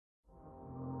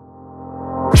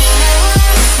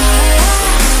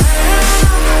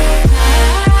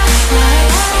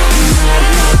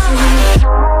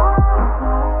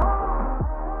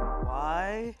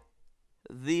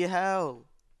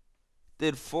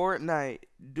did Fortnite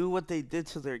do what they did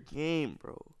to their game,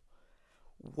 bro?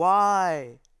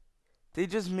 Why? They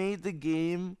just made the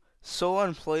game so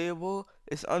unplayable.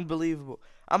 It's unbelievable.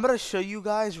 I'm gonna show you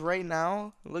guys right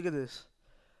now. Look at this.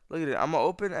 Look at it. I'm gonna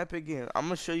open Epic Games. I'm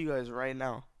gonna show you guys right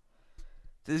now.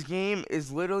 This game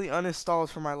is literally uninstalled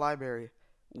from my library.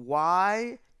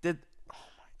 Why did... Oh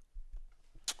my...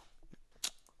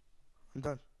 I'm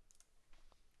done.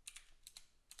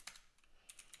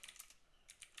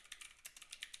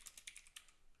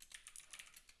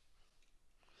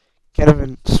 Can't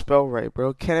even spell right,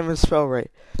 bro. Can't even spell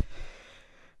right.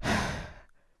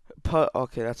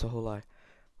 Okay, that's a whole lie.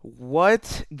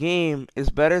 What game is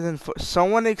better than...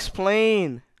 Someone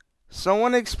explain.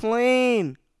 Someone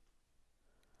explain.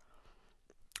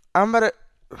 I'm about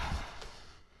to...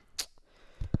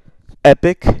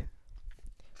 Epic,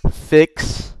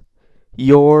 fix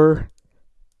your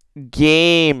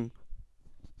game.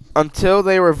 Until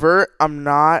they revert, I'm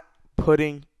not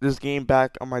putting this game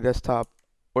back on my desktop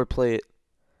or play it.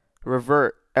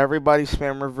 Revert. Everybody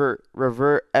spam revert.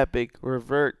 Revert Epic.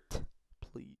 Revert.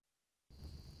 Please.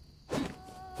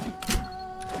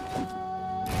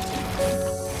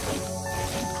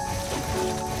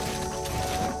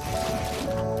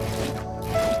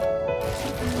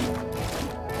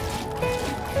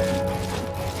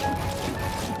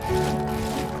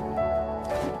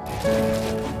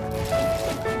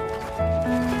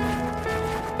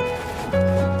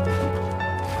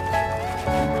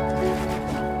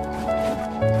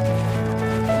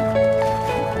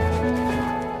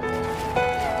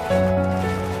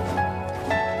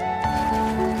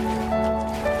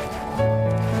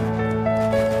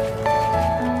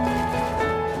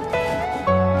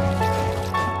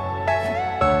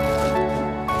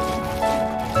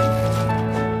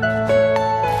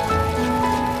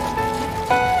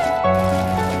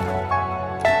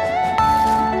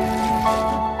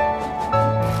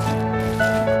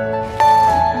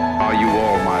 Are you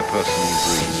all my personal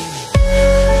dreams?